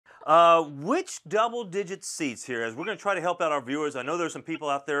Which double-digit seats here? As we're going to try to help out our viewers. I know there's some people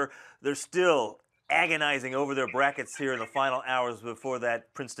out there. They're still agonizing over their brackets here in the final hours before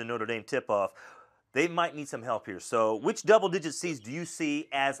that Princeton Notre Dame tip-off. They might need some help here. So, which double-digit seeds do you see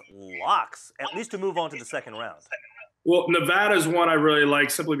as locks, at least to move on to the second round? Well, Nevada is one I really like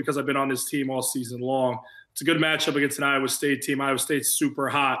simply because I've been on this team all season long. It's a good matchup against an Iowa State team. Iowa State's super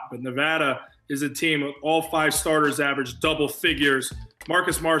hot, but Nevada is a team with all five starters average double figures.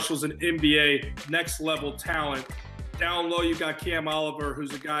 Marcus Marshall's an NBA next level talent. Down low, you got Cam Oliver,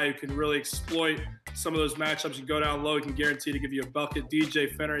 who's a guy who can really exploit some of those matchups. You go down low, he can guarantee to give you a bucket.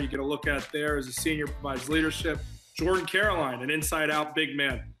 DJ Fenner, you get a look at there as a senior, provides leadership. Jordan Caroline, an inside-out big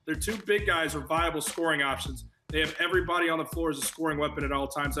man. Their two big guys are viable scoring options. They have everybody on the floor as a scoring weapon at all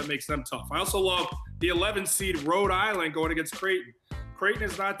times. That makes them tough. I also love the 11 seed Rhode Island going against Creighton. Creighton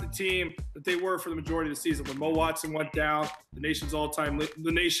is not the team that they were for the majority of the season. When Mo Watson went down, the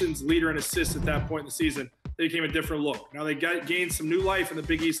nation's leader in assists at that point in the season, they became a different look. Now they gained some new life in the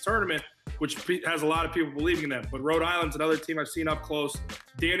Big East tournament, which has a lot of people believing in them. But Rhode Island's another team I've seen up close.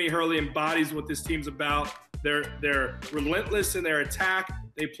 Danny Hurley embodies what this team's about. They're relentless in their attack.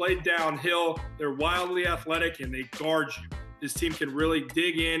 They play downhill. They're wildly athletic, and they guard you. This team can really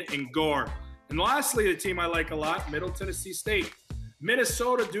dig in and guard. And lastly, the team I like a lot, Middle Tennessee State.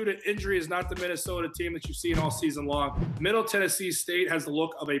 Minnesota, due to injury, is not the Minnesota team that you've seen all season long. Middle Tennessee State has the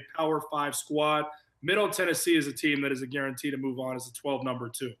look of a Power 5 squad. Middle Tennessee is a team that is a guarantee to move on as a 12 number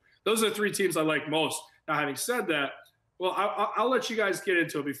 2. Those are the three teams I like most. Now, having said that, well, I'll let you guys get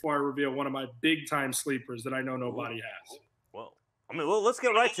into it before I reveal one of my big-time sleepers that I know nobody has. Well, let's get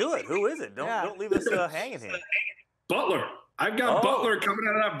right to it. Who is it? Don't leave us hanging here. Butler. I've got Butler coming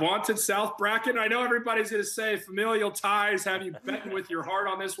out of that vaunted South bracket. I know everybody's going to say familial ties have you betting with your heart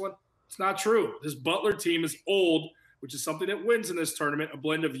on this one. It's not true. This Butler team is old, which is something that wins in this tournament, a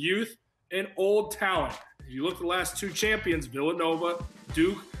blend of youth and old talent. If you look at the last two champions, Villanova,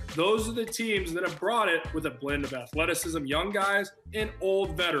 Duke, those are the teams that have brought it with a blend of athleticism, young guys, and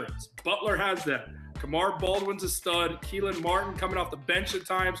old veterans. Butler has that. Kamar Baldwin's a stud. Keelan Martin coming off the bench at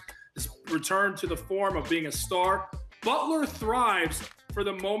times has returned to the form of being a star. Butler thrives for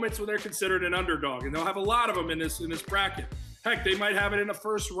the moments when they're considered an underdog, and they'll have a lot of them in this bracket. Heck, they might have it in the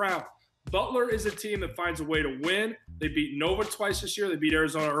first round. Butler is a team that finds a way to win. They beat Nova twice this year. They beat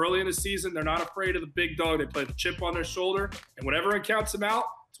Arizona early in the season. They're not afraid of the big dog. They play the chip on their shoulder, and whenever it counts them out,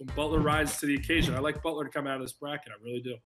 it's when Butler rises to the occasion. I like Butler to come out of this bracket. I really do.